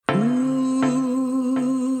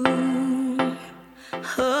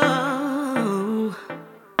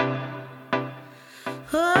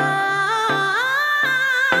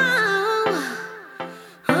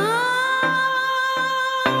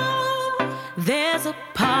There's a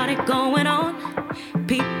party going on,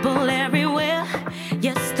 people everywhere.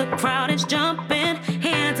 Yes, the crowd is jumping,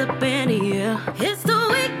 hands up in the air. It's the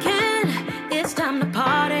weekend, it's time to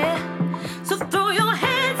party. So throw your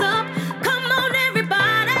hands up, come on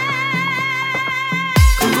everybody.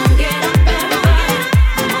 Come on, get up everybody.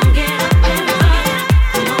 Come on, get up everybody.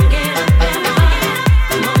 Come on, get up everybody.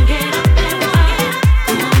 Come on, get up everybody.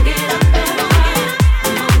 Come on, get up everybody.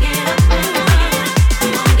 Come on, get up everybody.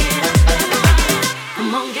 Come on, get up everybody.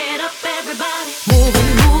 Come on, get up everybody. Moving,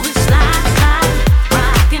 moving, slide, slide,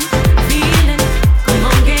 rocking, feeling. Come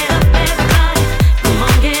on, get up everybody. Come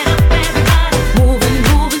on, get up.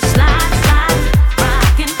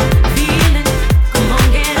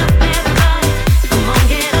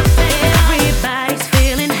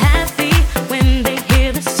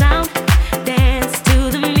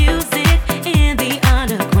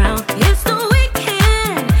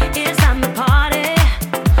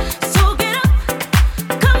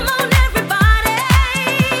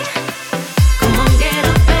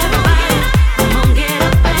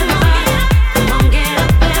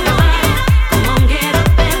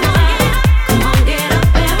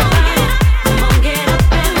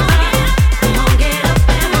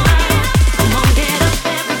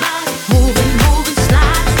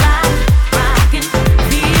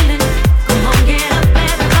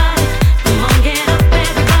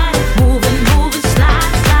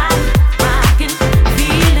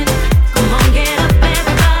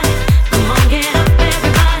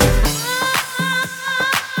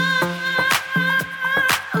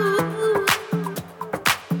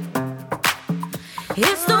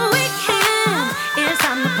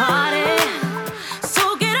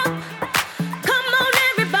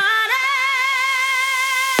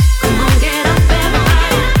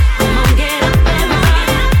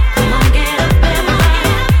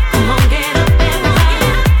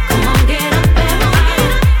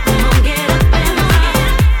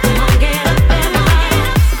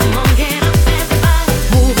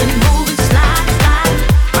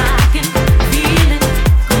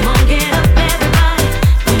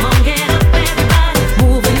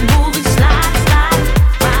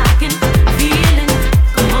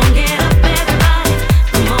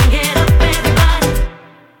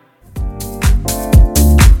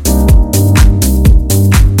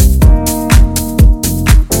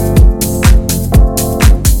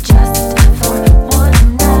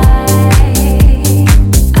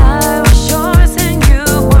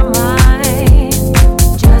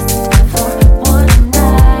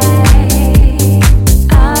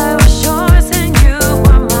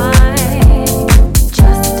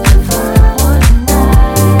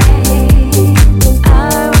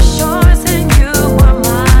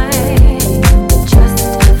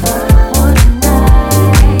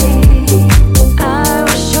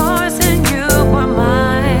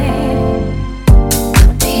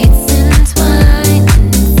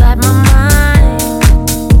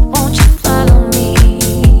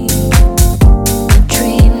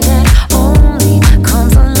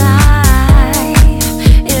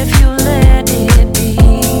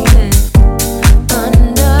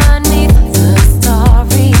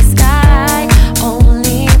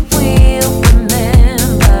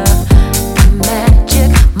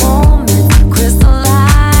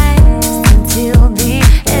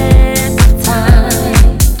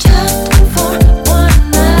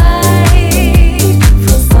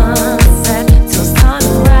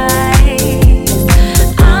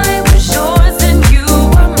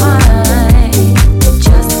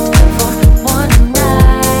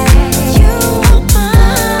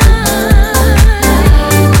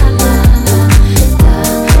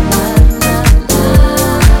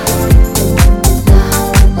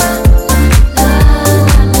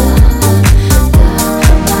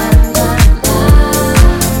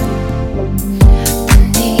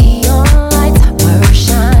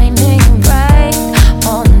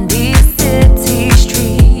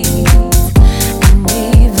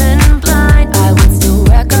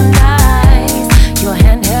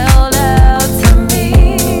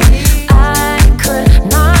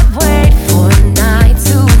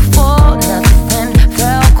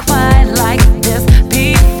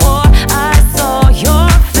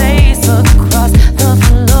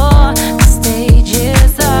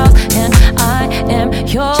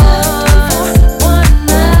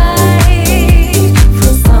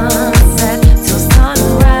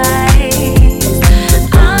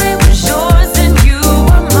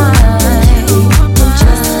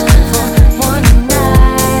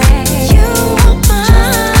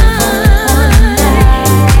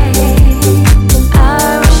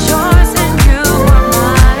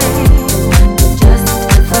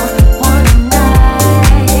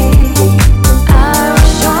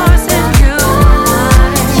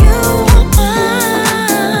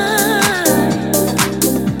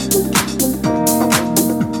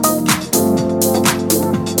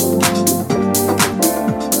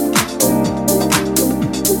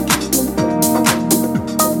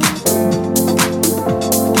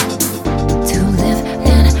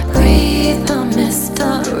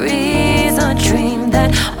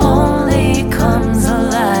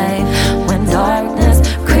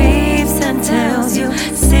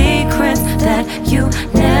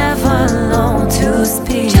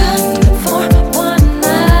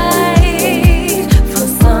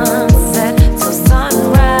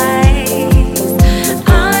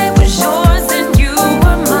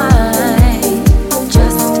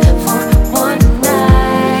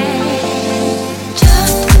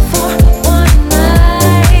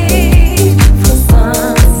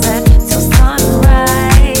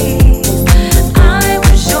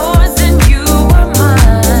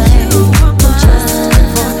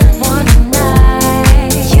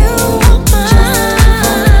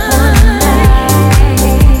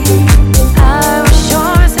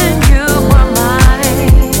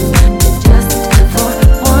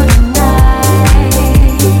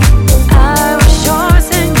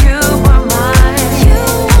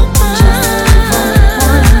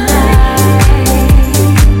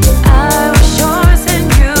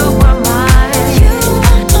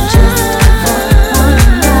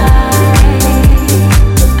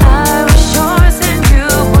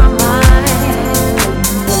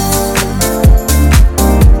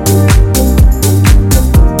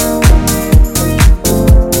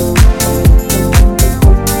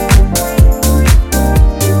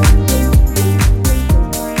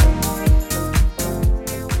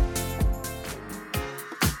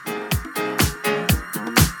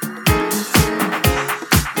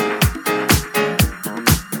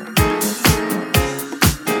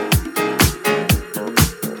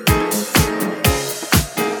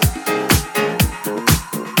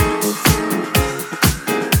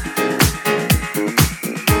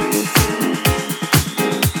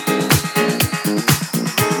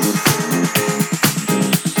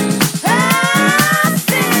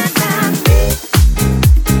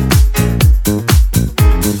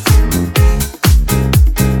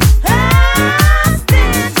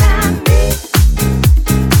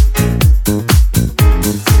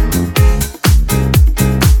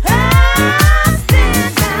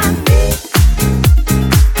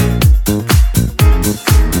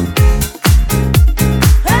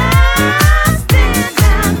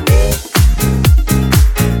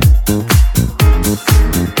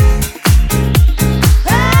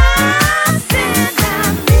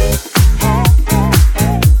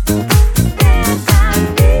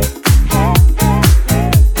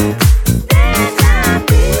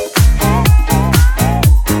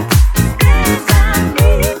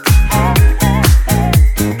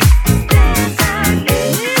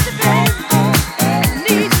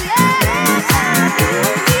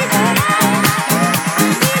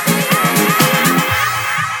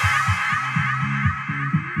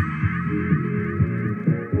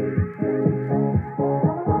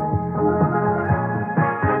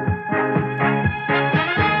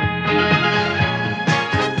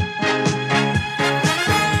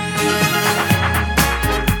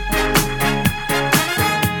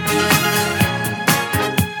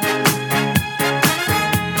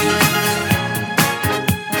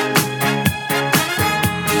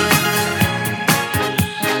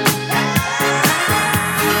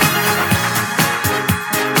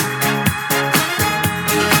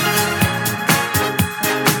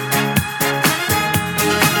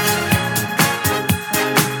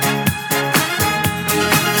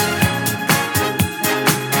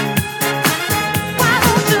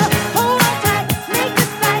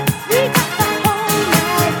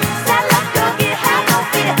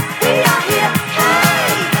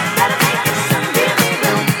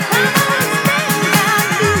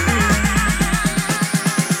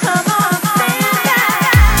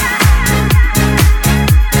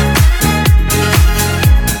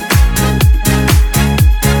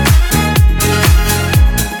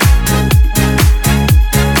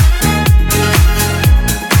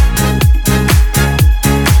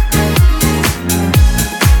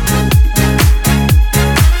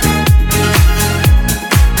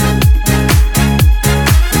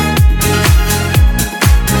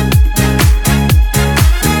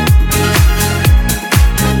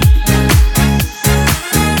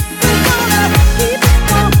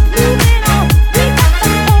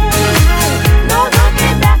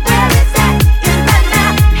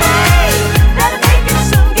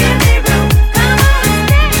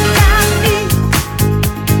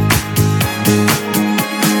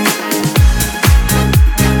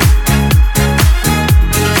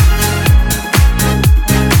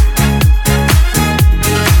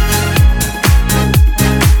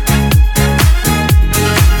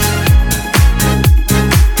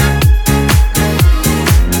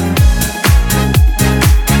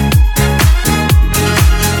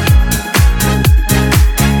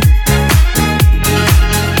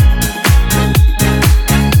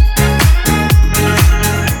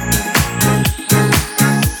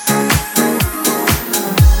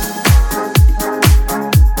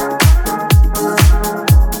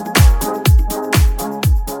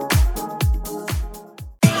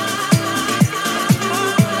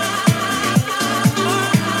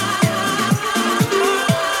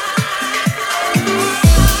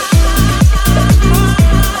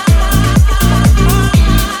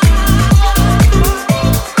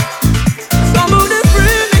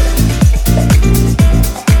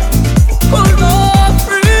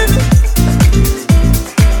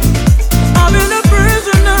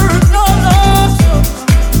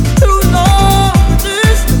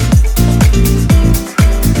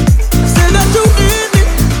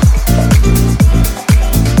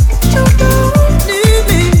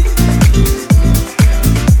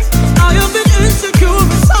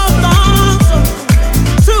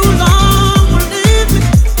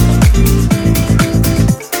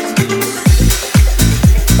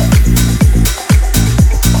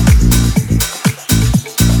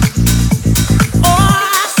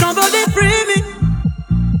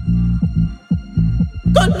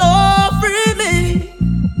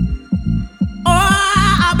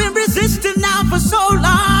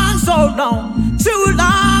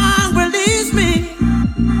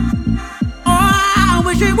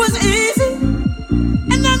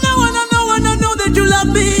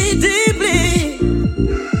 love me deeply,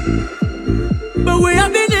 but we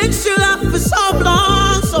have been in love for so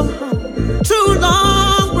long, too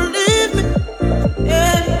long, believe me.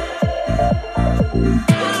 Yeah.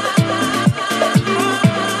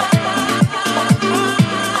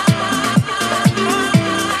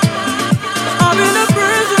 I've been a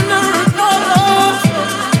prisoner of your love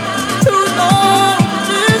too long,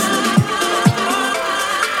 listen.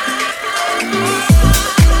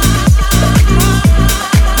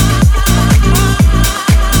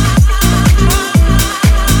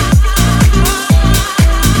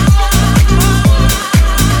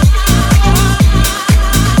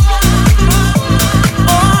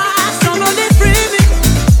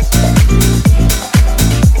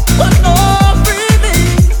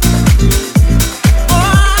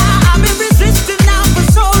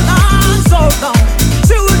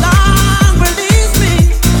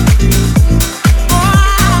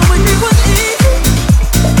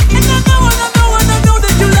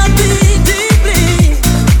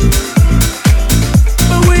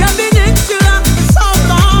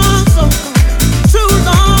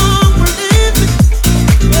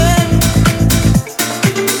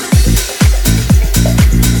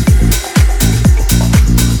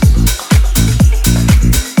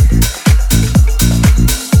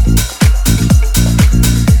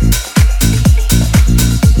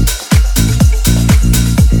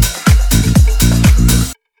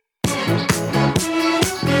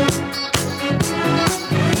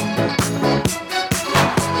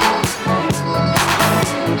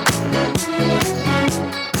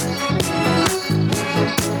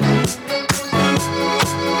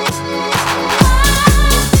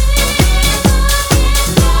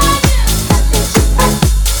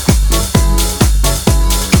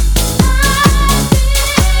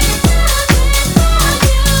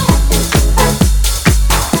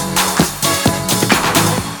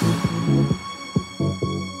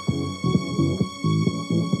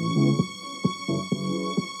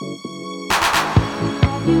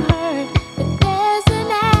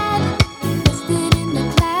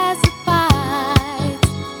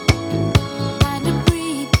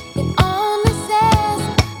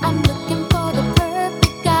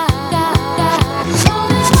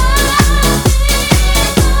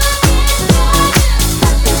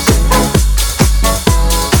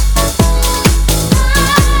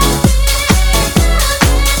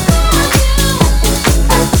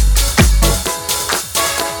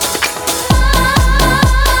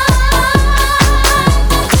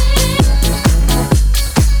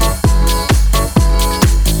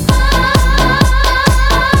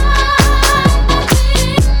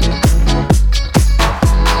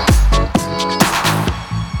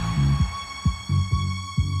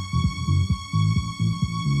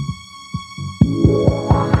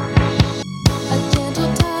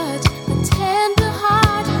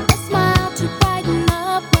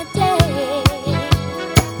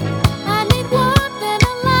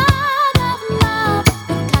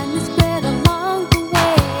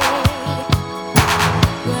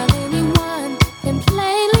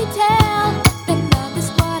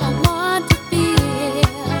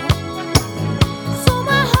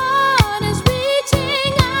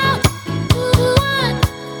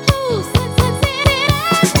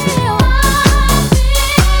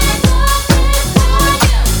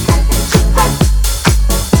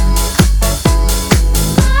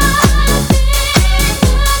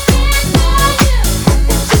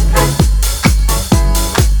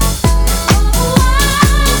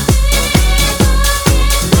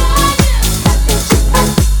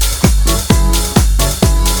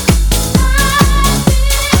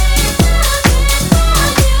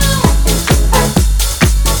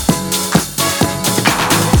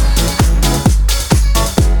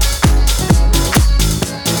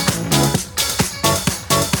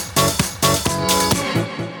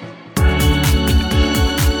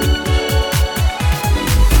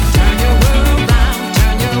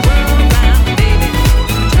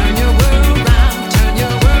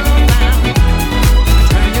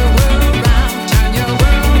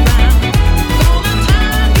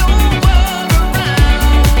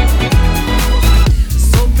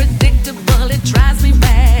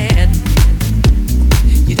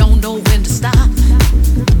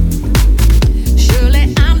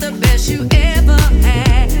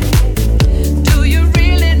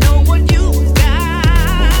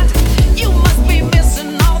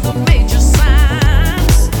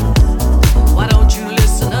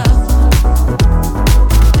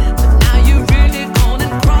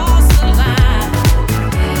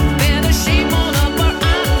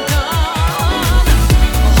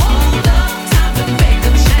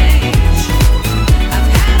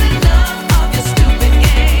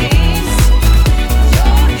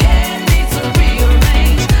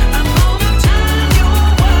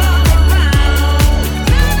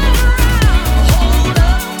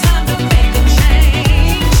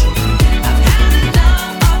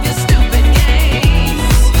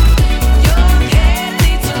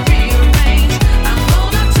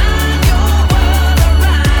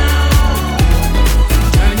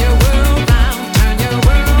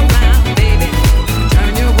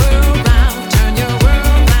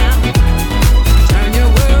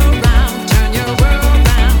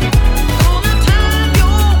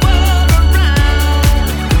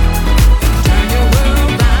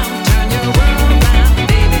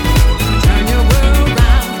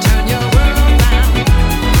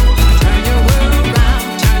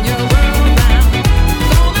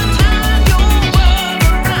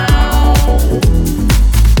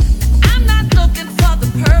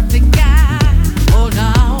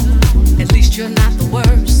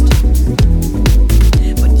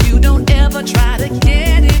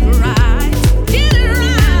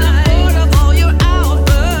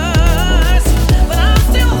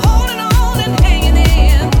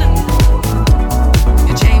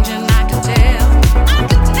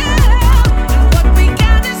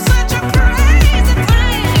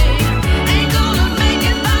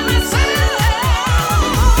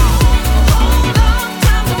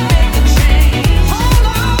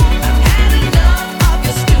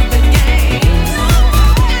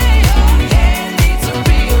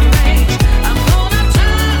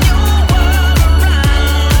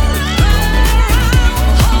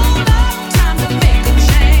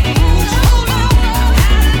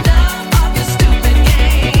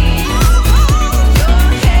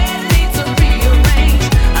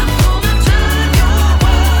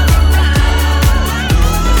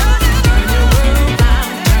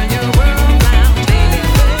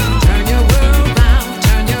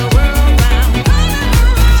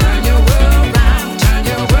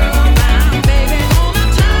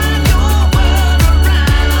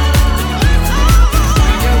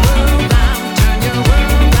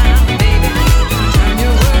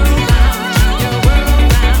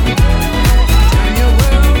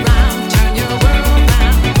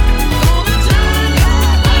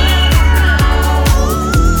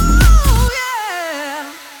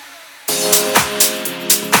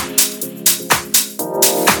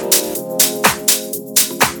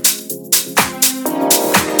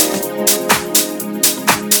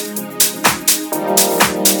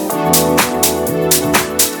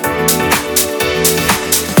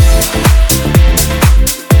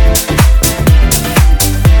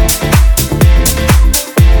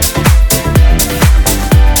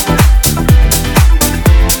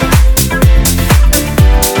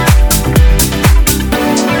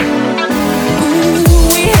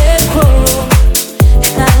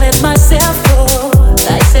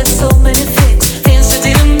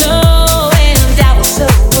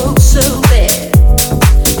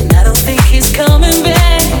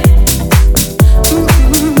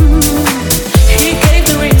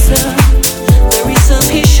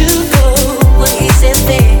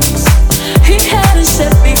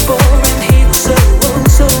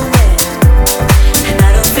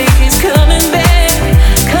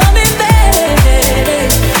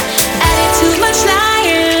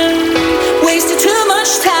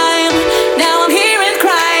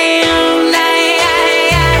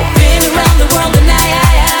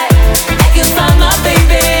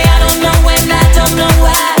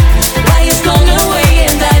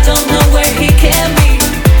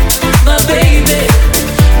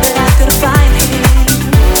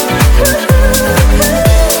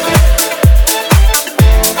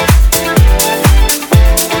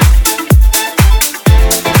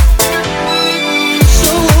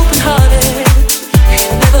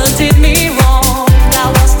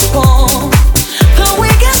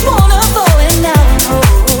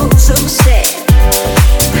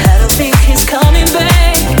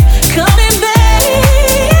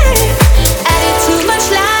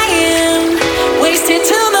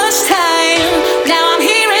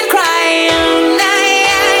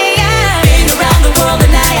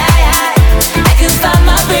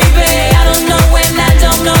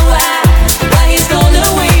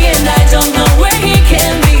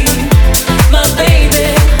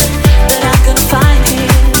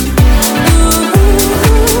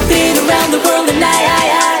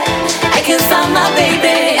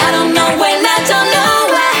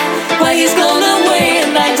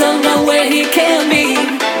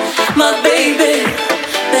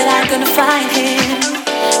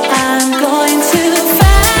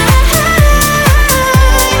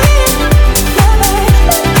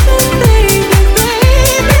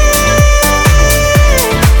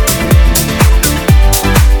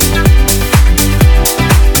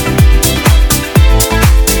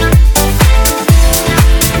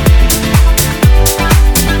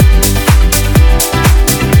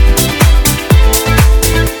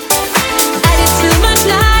 Too much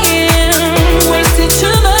lying, wasted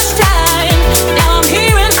too much time.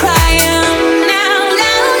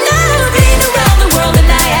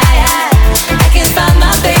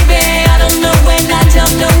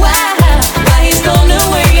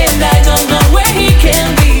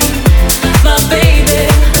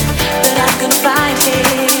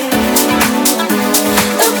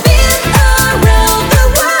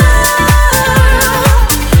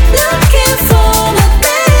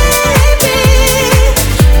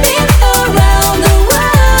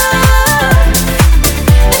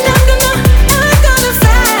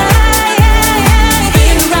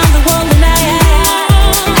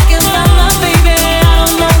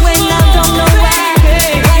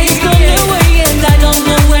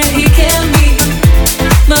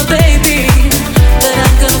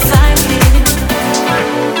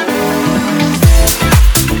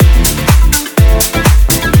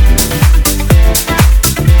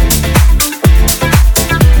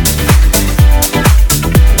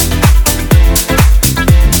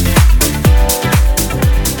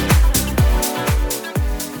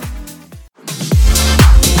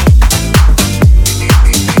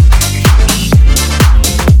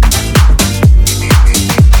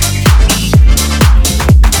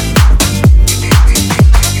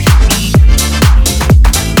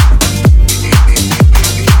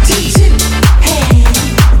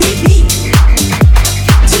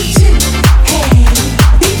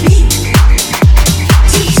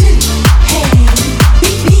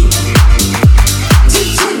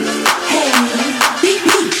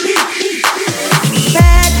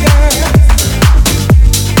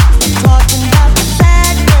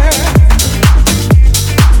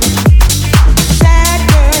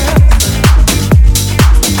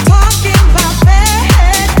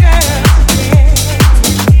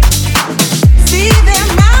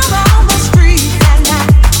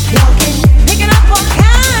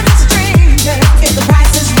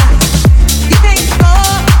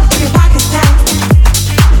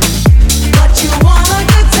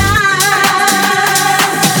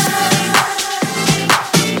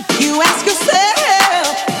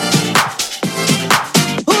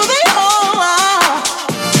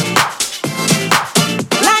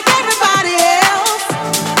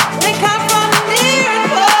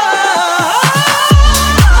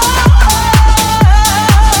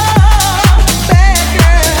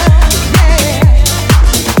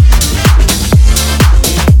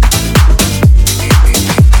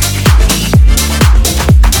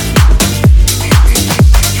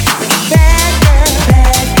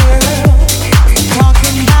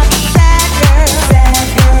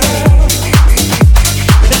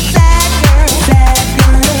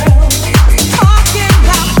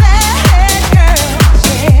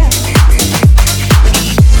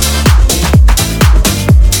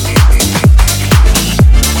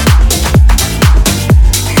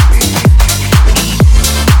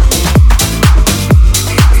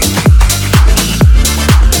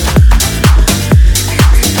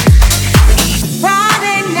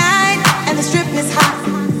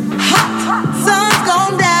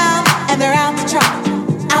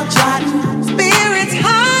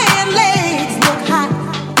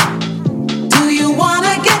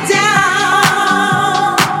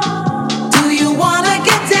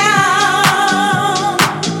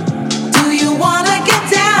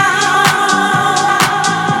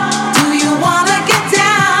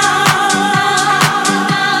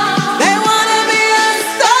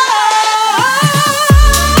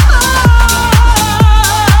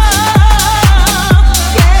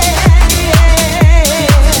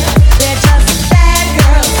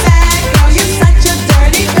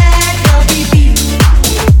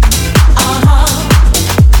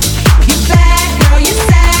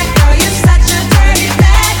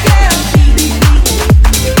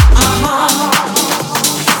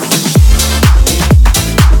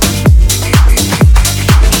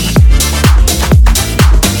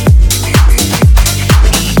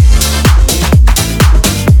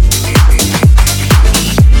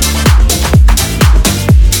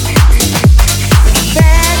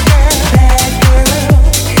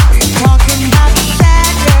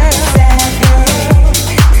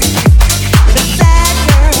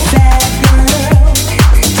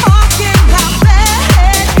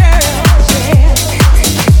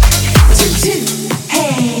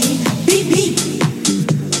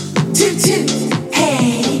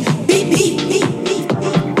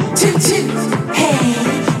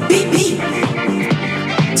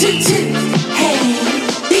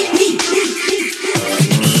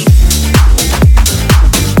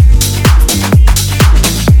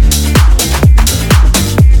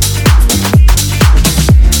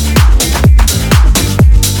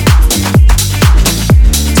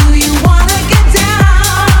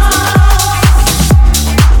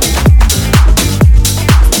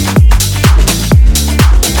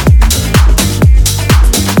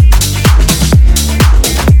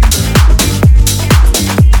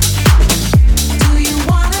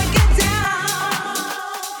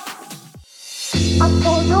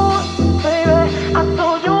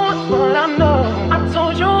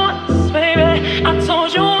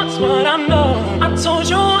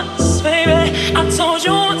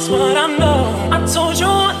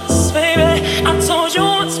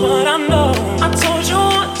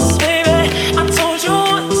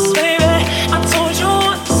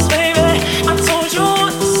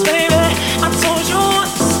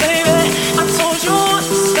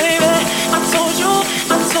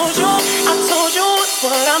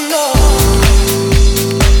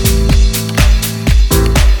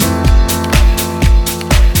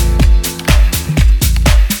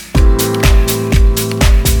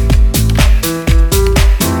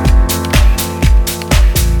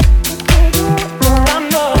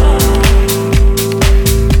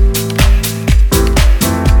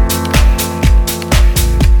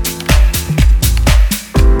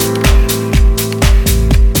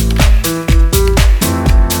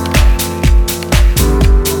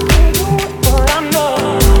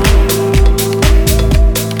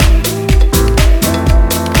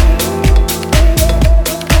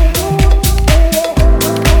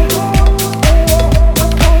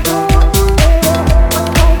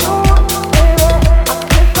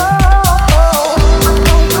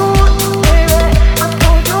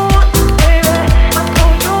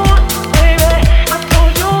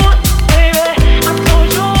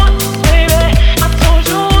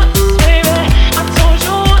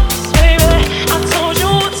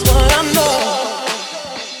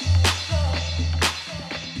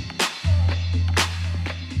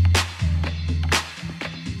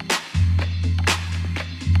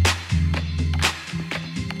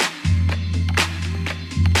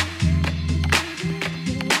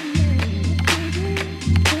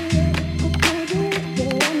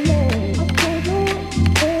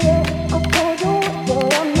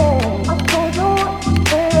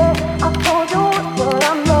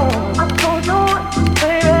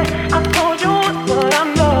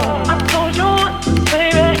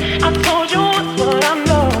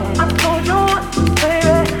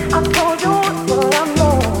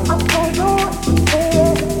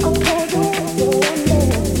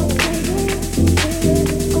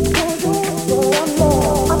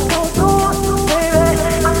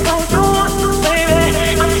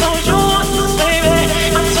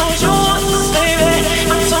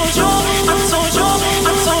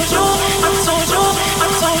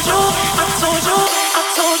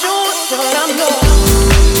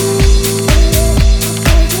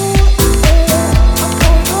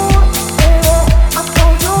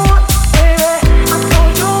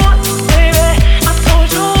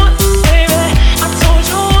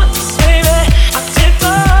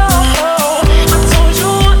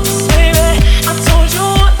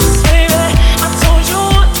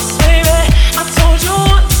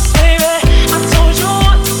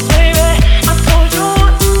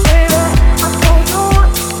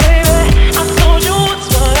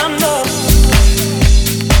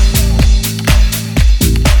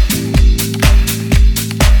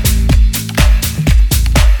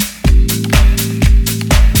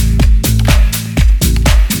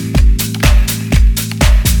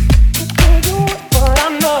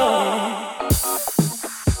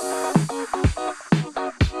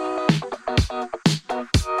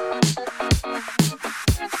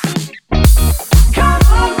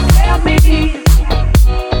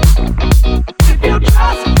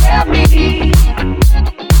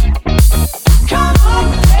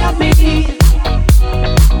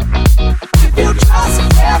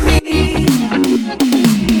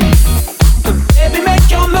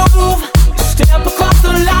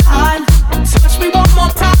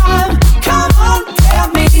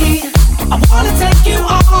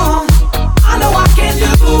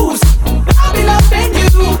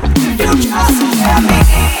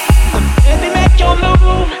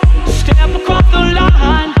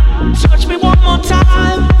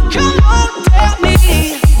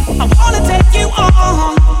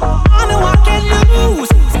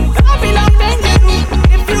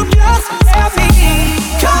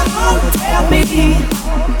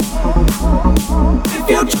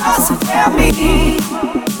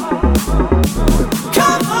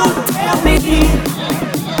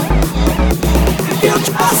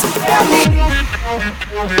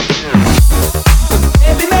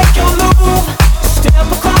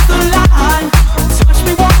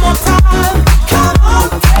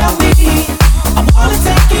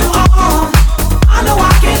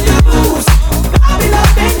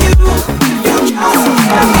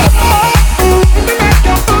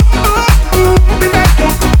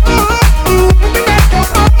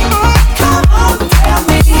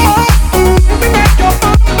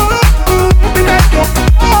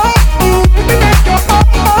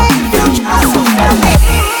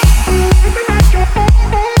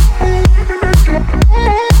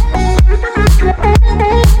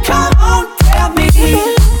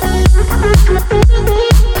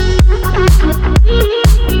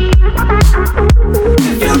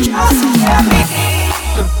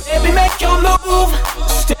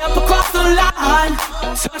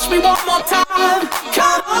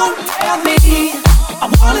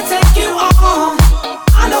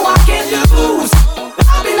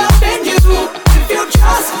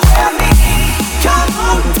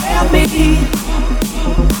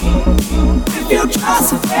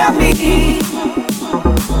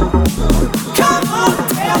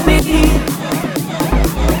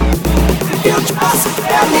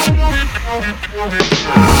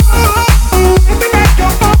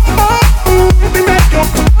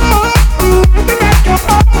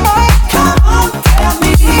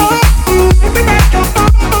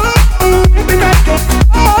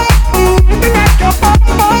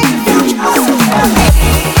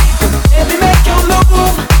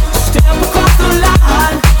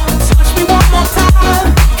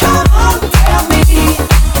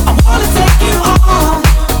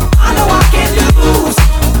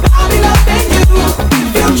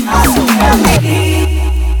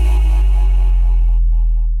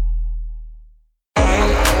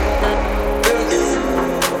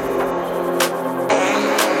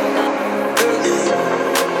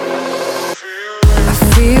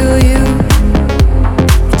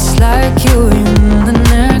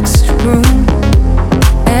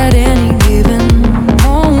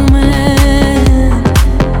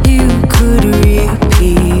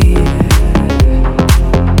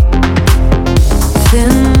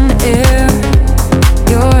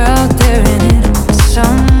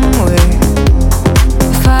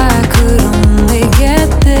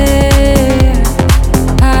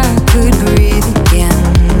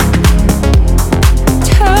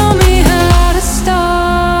 Tell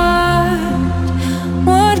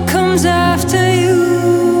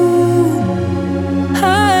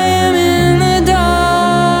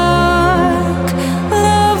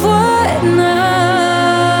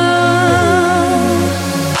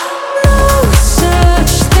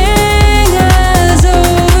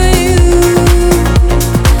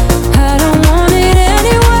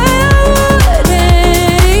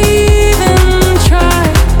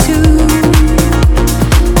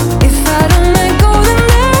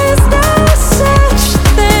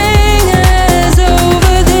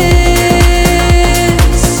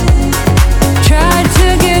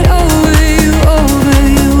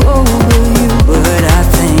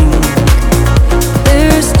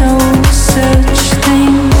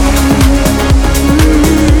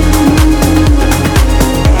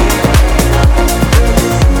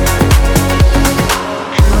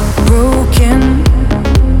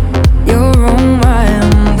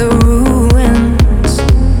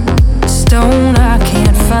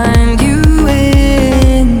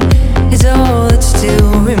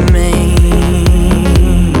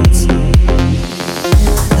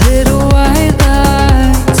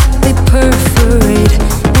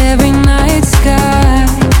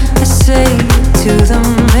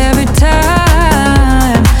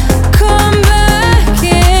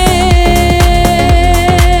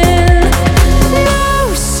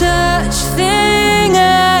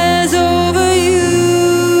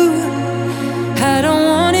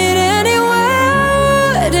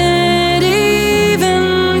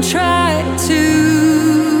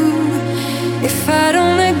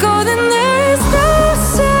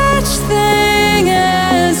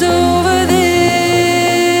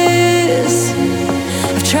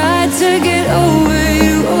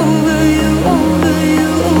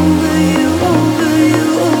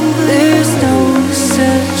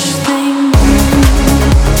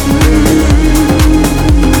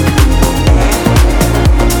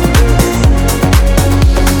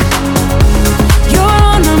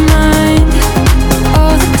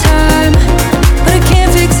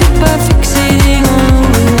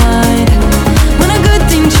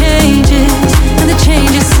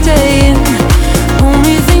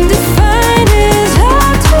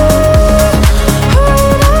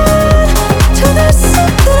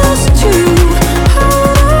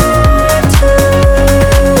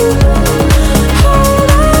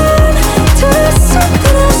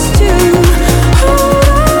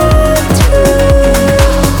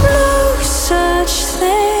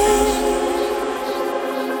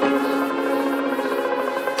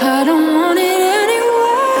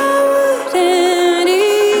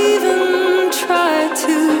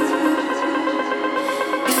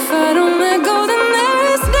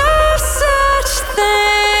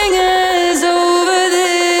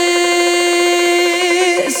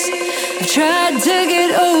tried to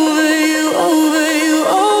get over you, over you,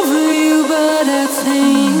 over you, but I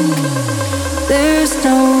think there's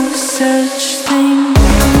no such thing.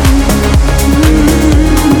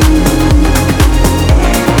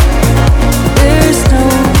 There's no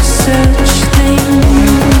such thing.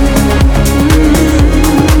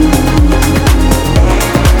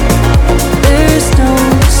 There's no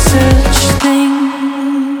such thing.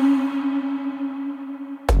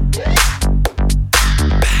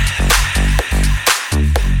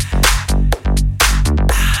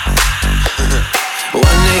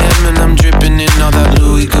 All that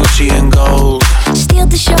Louis, Gucci and gold. Steal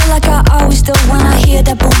the show like I always do when I hear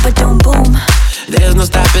that boom, ba-doom, boom. There's no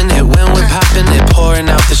stopping it when we're popping it, pouring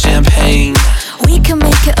out the champagne. We can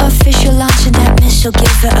make it official, launching that missile, give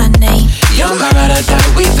it a name. You're my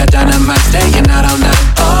ride-or-die, we've got dynamite, staying out all night.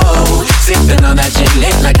 Oh, sipping on that gin,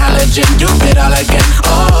 lit like halogen, do it all again.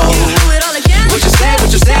 Oh, do it all again. What you say, what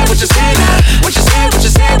you say, what you say now? What you say, what you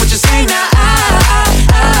say, what you say now?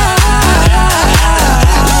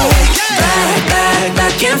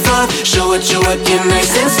 Back and forth, show what you're working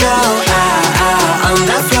nice and slow. On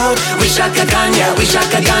the floor, we shaka Khan, yeah, we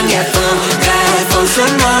shaka Khan, yeah. From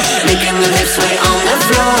some more, making the hips sway on the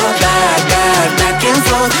floor. Back and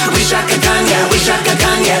forth, we shaka Khan, yeah, we shaka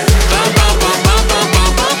Khan, yeah.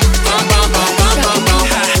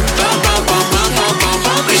 We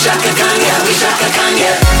shaka Khan,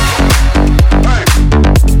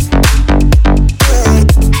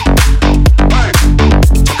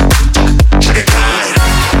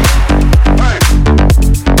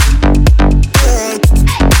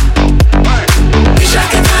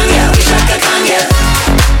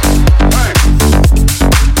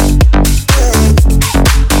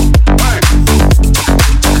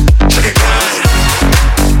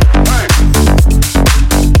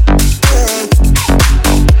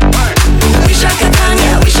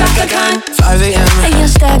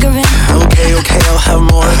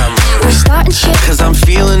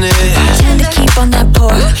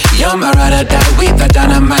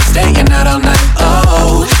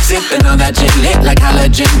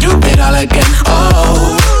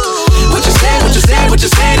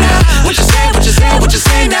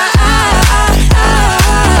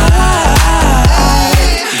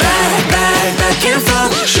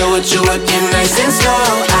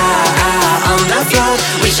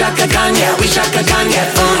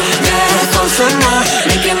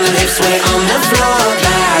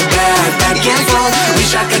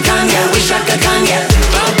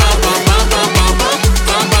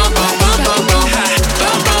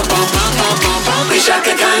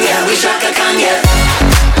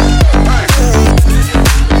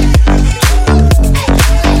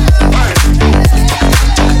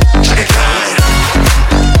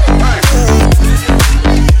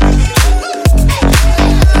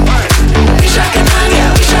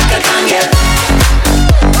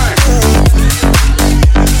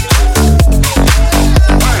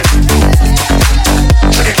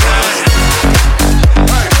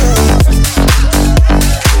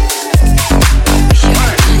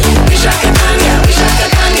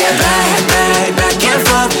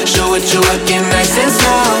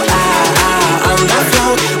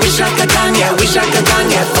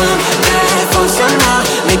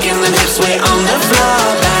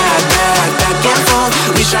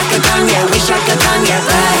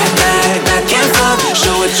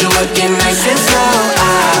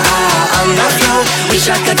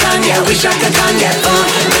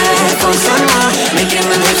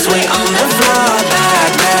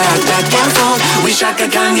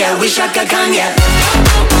 yeah, we shaka Khan, yeah.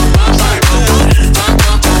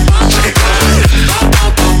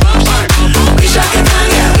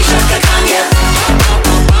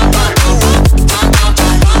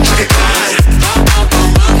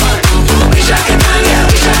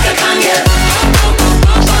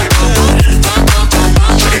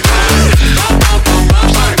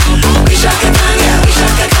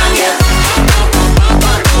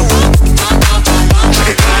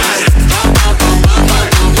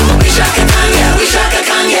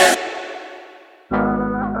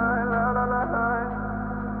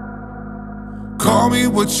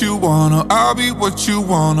 What you wanna, I'll be what you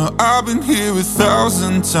wanna. I've been here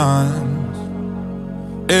 1,000 times.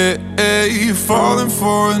 Hey, falling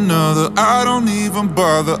for another, I don't even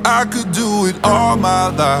bother. I could do it all my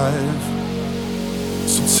life.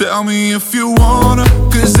 So tell me if you wanna,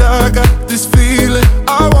 cause I got this feeling.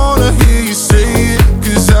 I wanna hear you say it,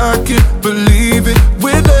 cause I can't believe it.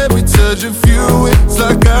 With every touch of you, it's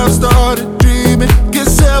like I've started dreaming.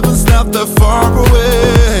 Guess heaven's not that far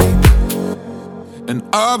away. And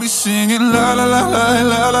I'll be singing la la la la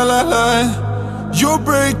la la la la. You're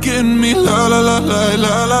breaking me, la la la la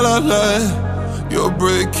la la la la. You're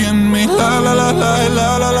breaking me, la la la la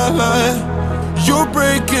la la la la. You're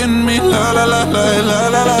breaking me, la la la la la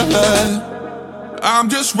la la la. I'm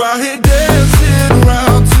just right here dancing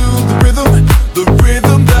around to the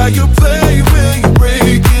rhythm that you play when you're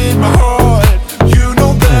breaking my heart. You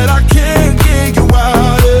know that I can't get you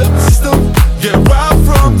out of the system. Yeah, right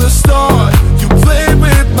from the start, you played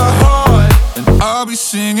with my heart, and I'll be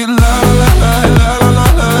singing la la la la la la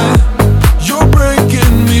la. You're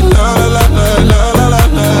breaking me, la la la la la la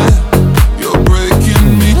la. You're breaking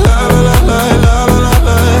me, la la la la la la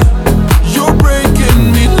la. You're breaking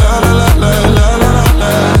me, la la la la la la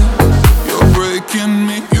la. You're breaking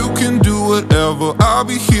me. You can do whatever, I'll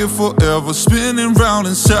be here forever, spinning round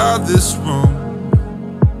inside this room.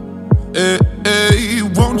 Hey, hey,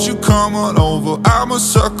 won't you come on over? I'm a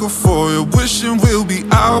sucker for you, wishing we'll be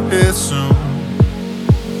out here soon.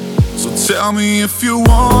 So tell me if you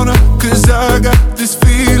wanna, cause I got this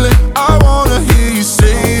feeling. I wanna hear you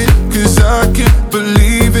say it, cause I can't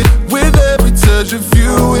believe it. With every touch of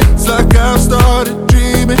you, it's like I've started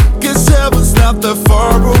dreaming. Guess heaven's not that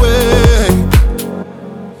far away,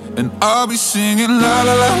 and I'll be singing la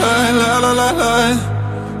la la la la la la la.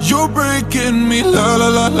 You're breaking me, la la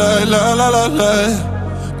la la la la la la.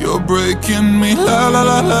 You're breaking me, la la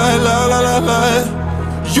la la la la la la.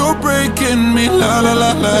 You're breaking me, la la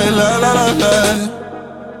la la la la la la.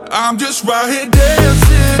 I'm just right here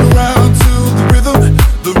dancing around to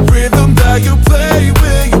the rhythm that you play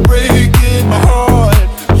when you're breaking my heart.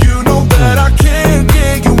 You know that I can't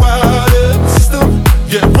get you out of the system.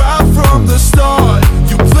 Yeah, right from the start,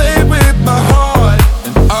 you played with my heart,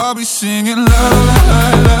 and I'll be singing la la la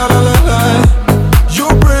la la la la.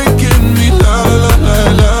 You're breaking me, la la la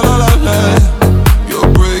la la la la.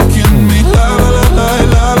 You're breaking me, la la la la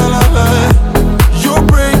la la la la. You're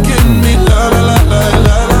breaking me, la la la la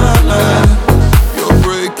la la la la. You're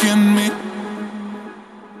breaking me.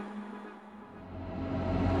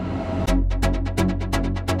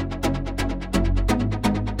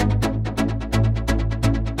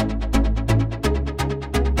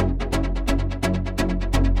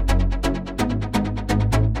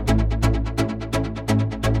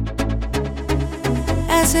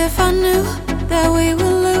 As if I knew that we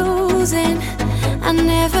were losing. I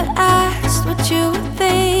never asked what you were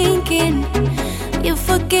thinking. You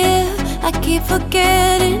forgive, I keep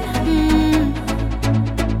forgetting.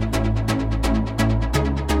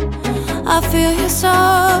 I feel your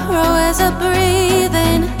sorrow as I breathe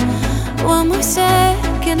in. One more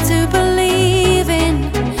second to believe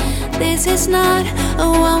in. This is not a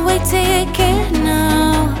one-way ticket, no.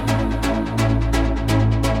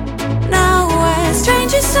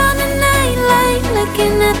 Strangers on the nightlight,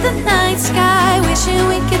 looking at the night sky, wishing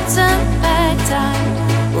we could turn back time.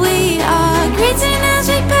 We are greeting as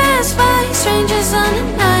we pass by. Strangers on the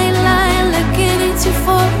nightline, looking into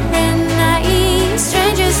foreign eyes.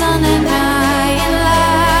 Strangers on the nightline.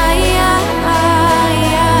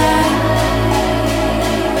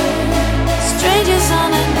 Strangers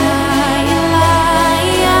on the nightline.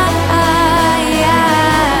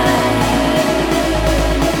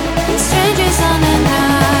 Strangers on the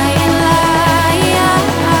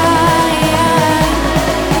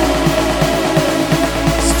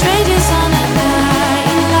Strangers on the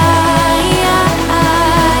nightline.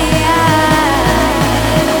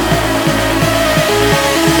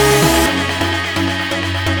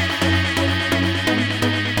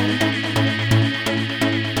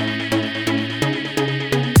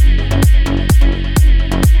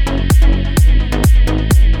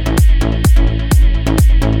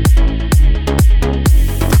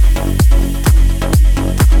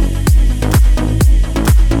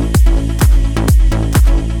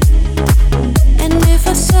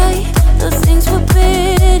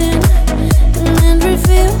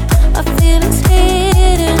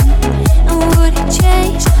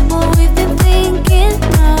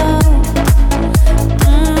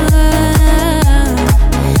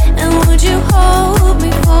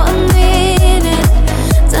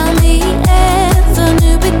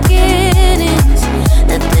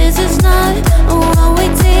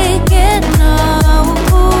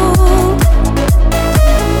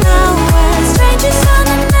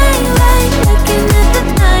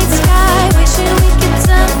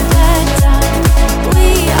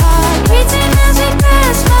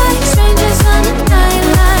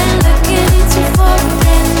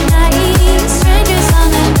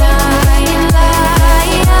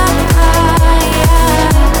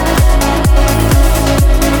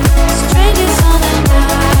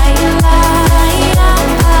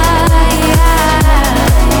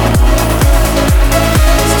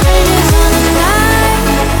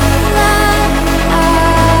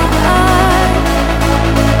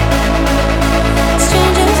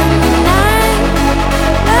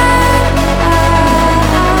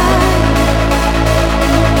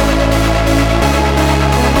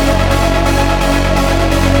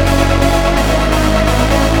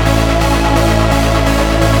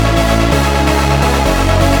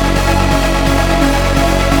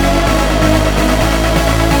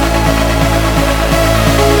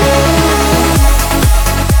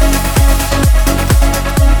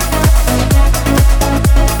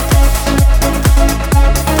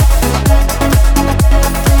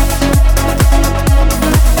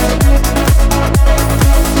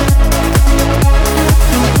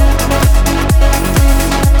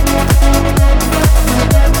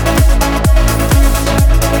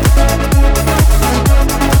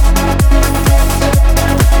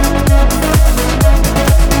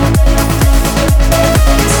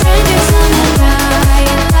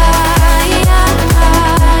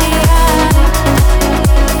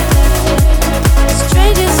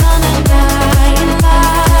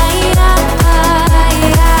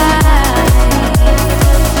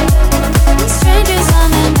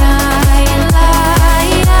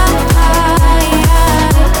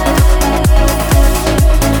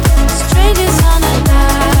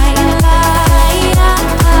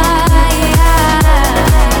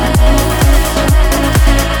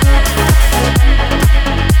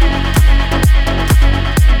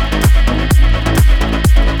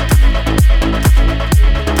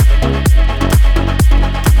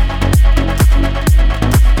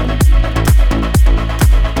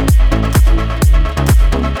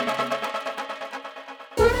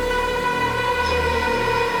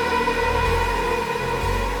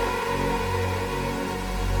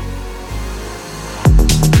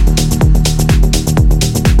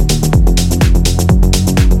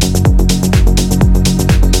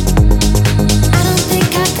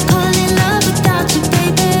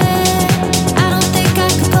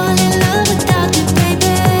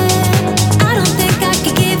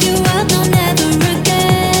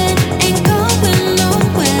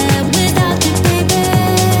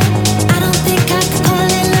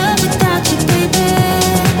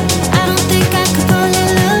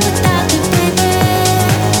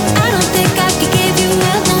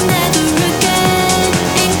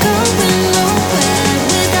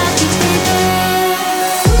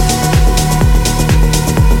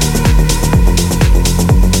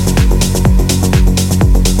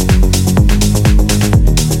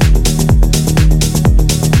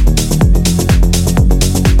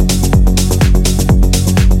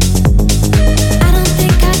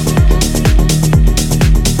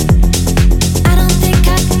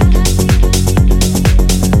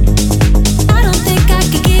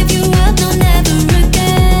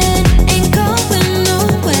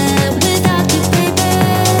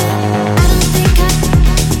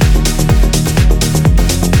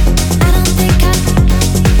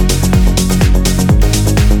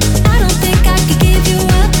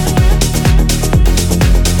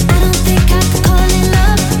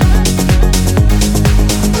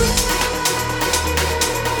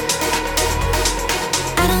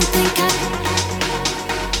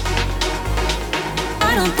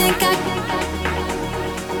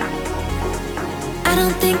 I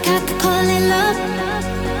don't think I could call it love.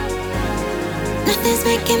 Nothing's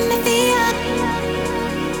making me feel.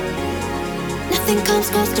 Nothing comes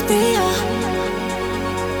close to real.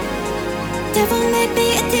 Devil made me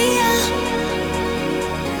a deal.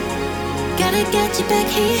 Gotta get you back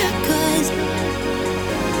here, 'cause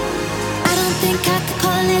I don't think I could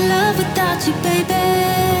call it love without you, baby.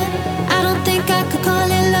 I don't think I could call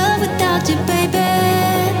it love without you, baby.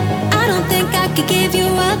 I don't think I could give you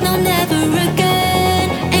up, no, never again.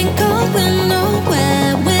 Ain't going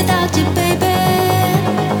nowhere without you, baby.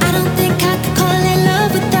 I don't think I could call it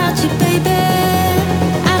love without you, baby.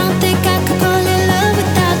 I don't think I could call it love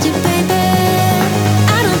without you, baby.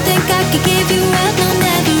 I don't think I could give you up, no,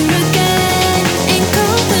 never again. Ain't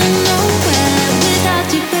going nowhere without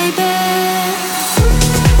you, baby.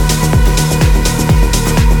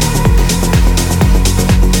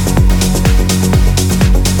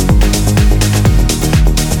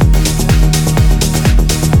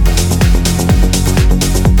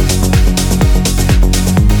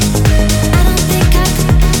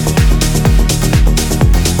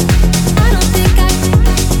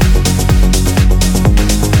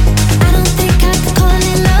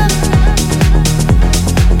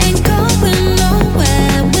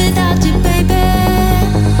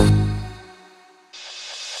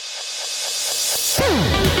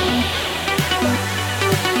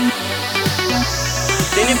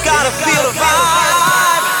 Then you've gotta feel the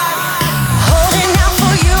vibe. Holding out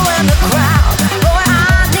for you and the crowd. Boy, I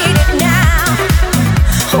need it now.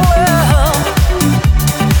 Whoa.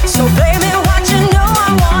 So play me what you know I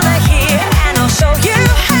wanna hear, and I'll show you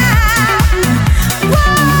how.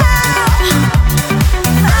 Whoa.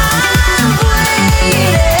 I've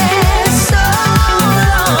waited so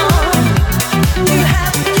long. You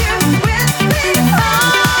have you with me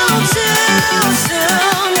all too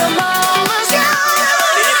soon. Your mama's gone.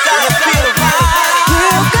 You've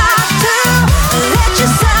got to let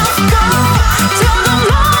yourself go till the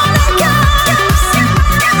morning comes.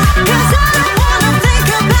 'Cause I don't wanna think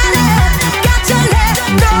about it. Got to let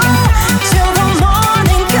go till the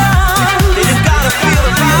morning comes. Then you've gotta feel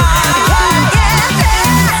the vibe.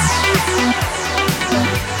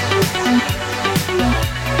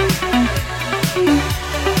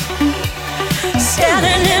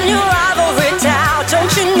 Standing in your ivory tower,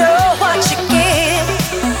 don't you know what you give?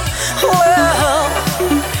 Whoa.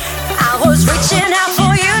 I was reaching out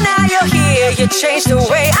for you, now you're here. You changed the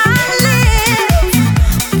way I live.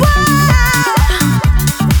 Whoa.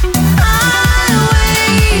 I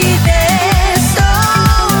waited so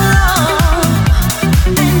long,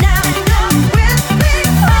 and now you're with me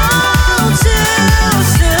all too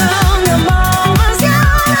soon. Your mama's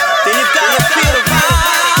gone. Then you've gotta feel the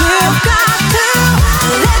vibe. You've got to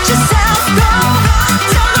let yourself go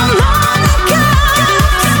till the morning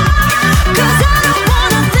comes. 'Cause I don't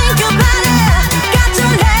wanna think about it. Got to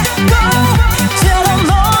let go till the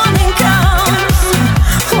morning comes.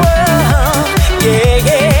 Whoa, yeah,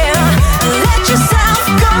 yeah. Let yourself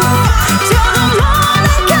go till the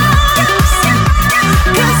morning comes.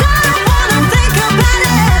 'Cause I don't wanna think about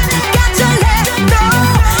it. Got to let go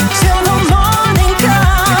till the morning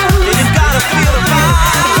comes. Then you've gotta feel the vibe.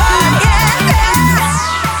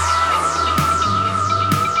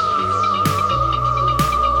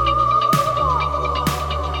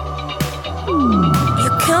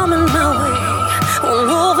 You're coming my way, we're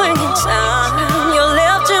moving in time. You're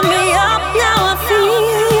lifting me up, now I feel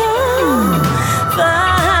your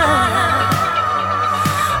vibe.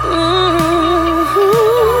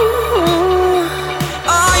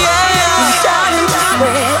 Oh yeah. I'm starting to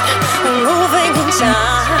sweat, we're moving in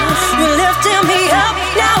time. You're lifting me up,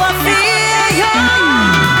 now I feel your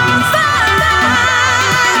vibe.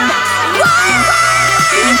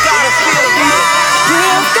 Then you've gotta feel the vibe.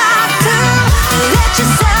 You've got to let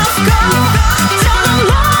yourself go till the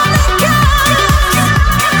morning comes.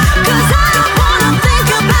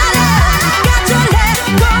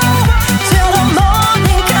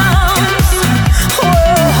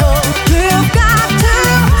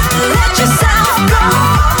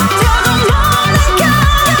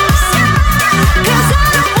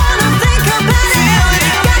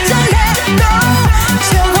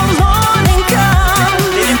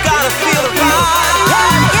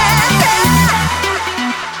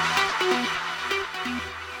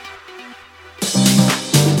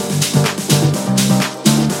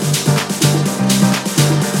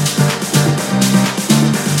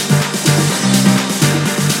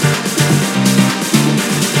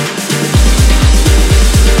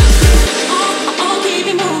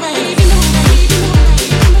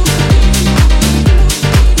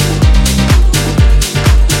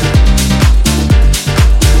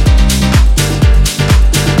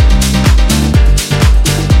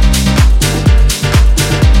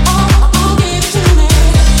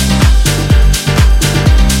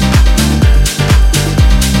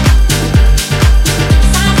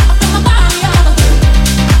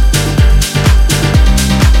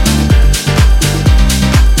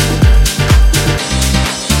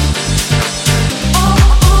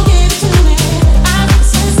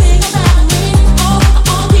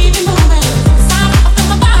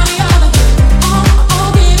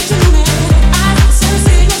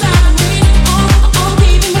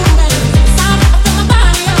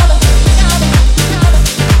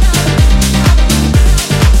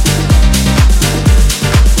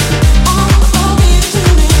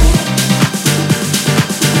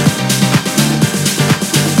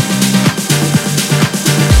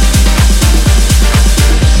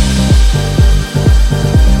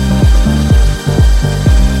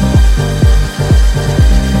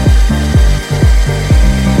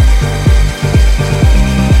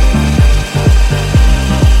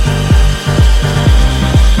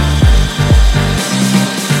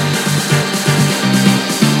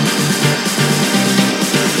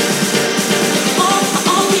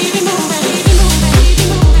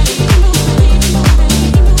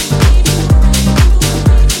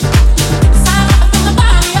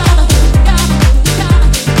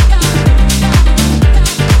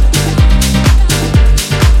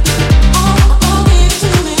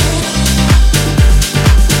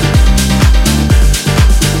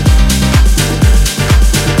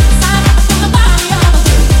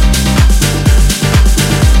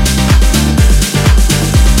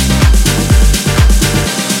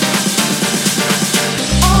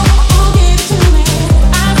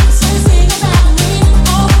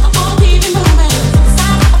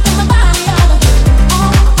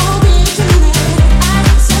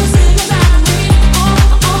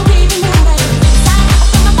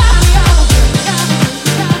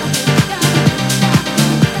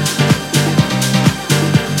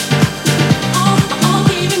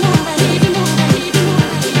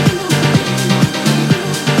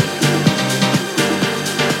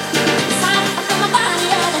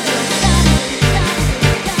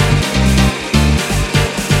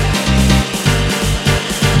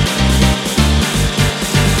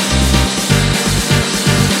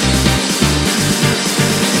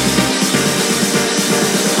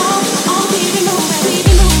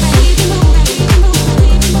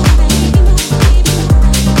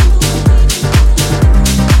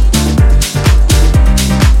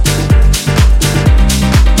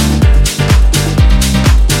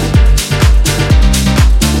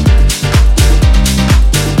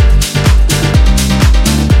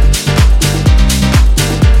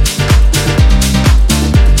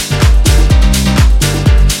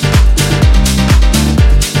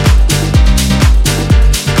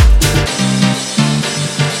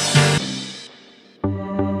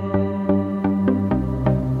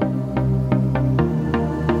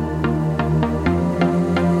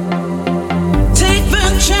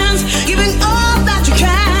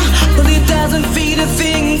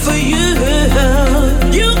 for you.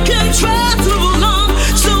 You can try to belong,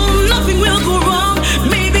 so nothing will go wrong.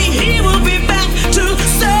 Maybe he will be back to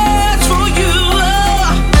search for you.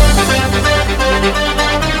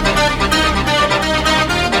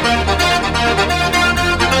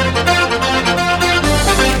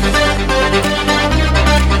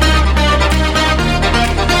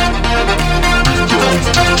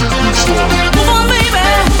 Move on, baby.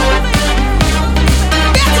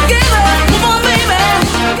 Get together. Move on, baby.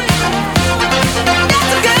 Get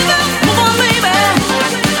together. Move on, baby.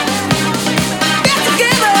 Get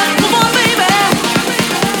together. Move on, baby.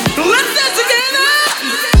 Let's get together.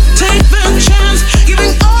 Take the chance,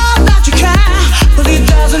 giving all that you can, but it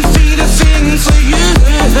doesn't feed a thing for you.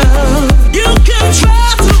 You can try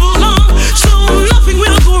to belong, so nothing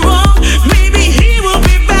will go wrong. Maybe he will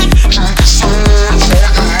be back.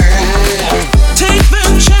 Take the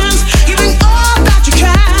chance, giving all that you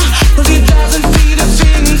can, but it doesn't feed a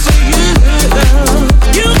thing for you.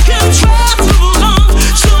 You can try to belong,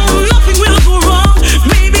 so nothing will go wrong.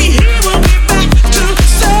 Maybe he will be back to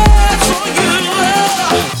search for you.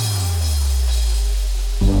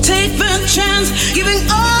 Take the chance, giving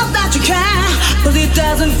all that you can, but it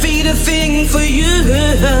doesn't feed a thing for you.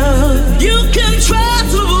 You can try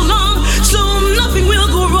to belong, so nothing will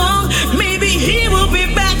go wrong. Maybe he will be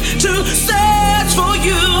back to search for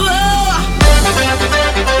you.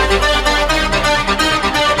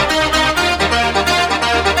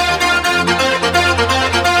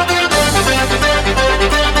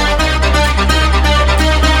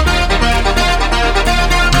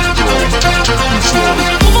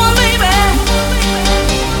 Move on, baby.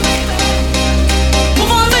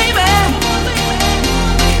 Move on, baby.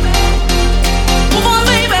 Move on,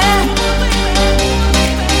 baby.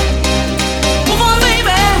 Move on,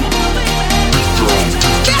 baby.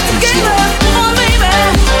 Get together. Move on, baby.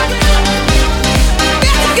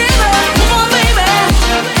 Get together. Move on, baby.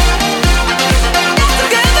 Get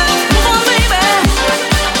together. Move on, baby.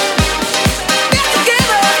 Get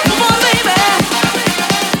together. Move on, baby.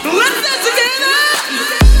 Let's get together.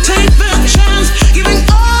 Take the chance, giving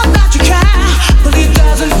all that you can, but it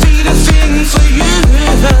doesn't feed a thing for you.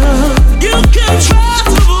 You can try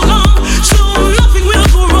to belong, so nothing will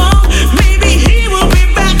go wrong. Maybe he will be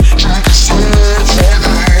back.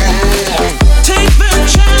 Take the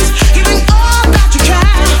chance, giving all that you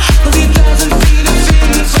can, but it doesn't feed a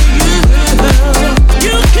thing for you.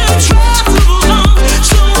 You can try to belong,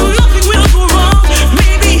 so nothing will go wrong.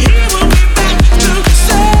 Maybe he will be back to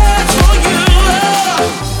search for you.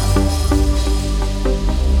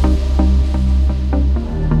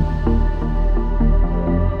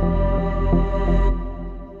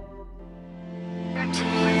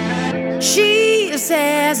 She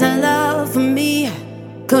says her love for me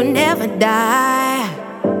could never die,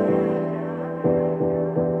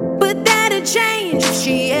 but that'd change if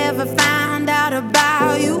she ever found out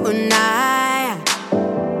about you and I.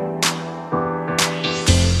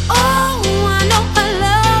 Oh, I know her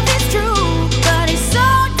love is true, but it's so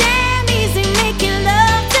damn easy making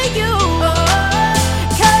love to you.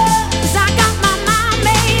 'Cause I got my mind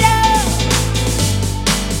made up.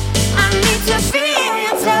 I need to feel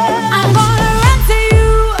your touch. I'm gonna run to you.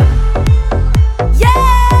 Yeah,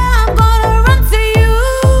 I'm gonna run to you.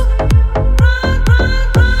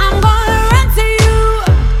 I'm gonna run to you.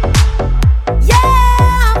 Yeah,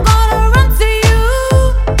 I'm gonna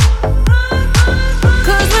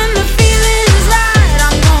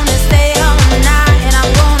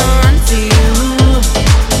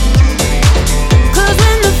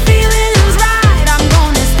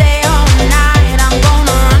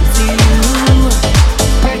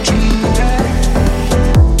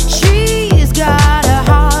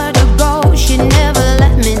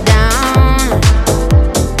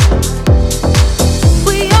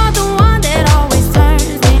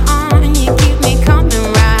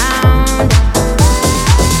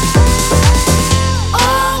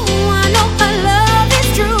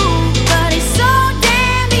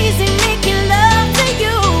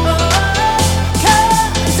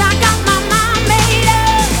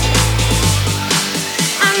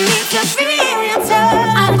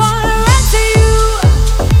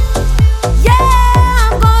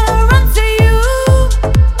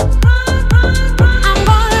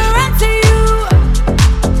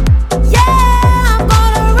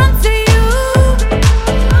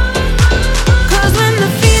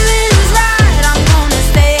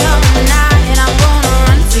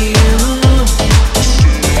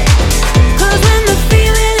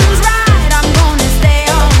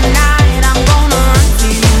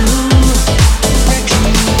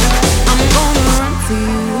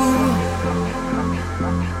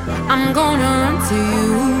gonna run to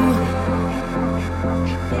you.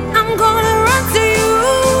 I'm gonna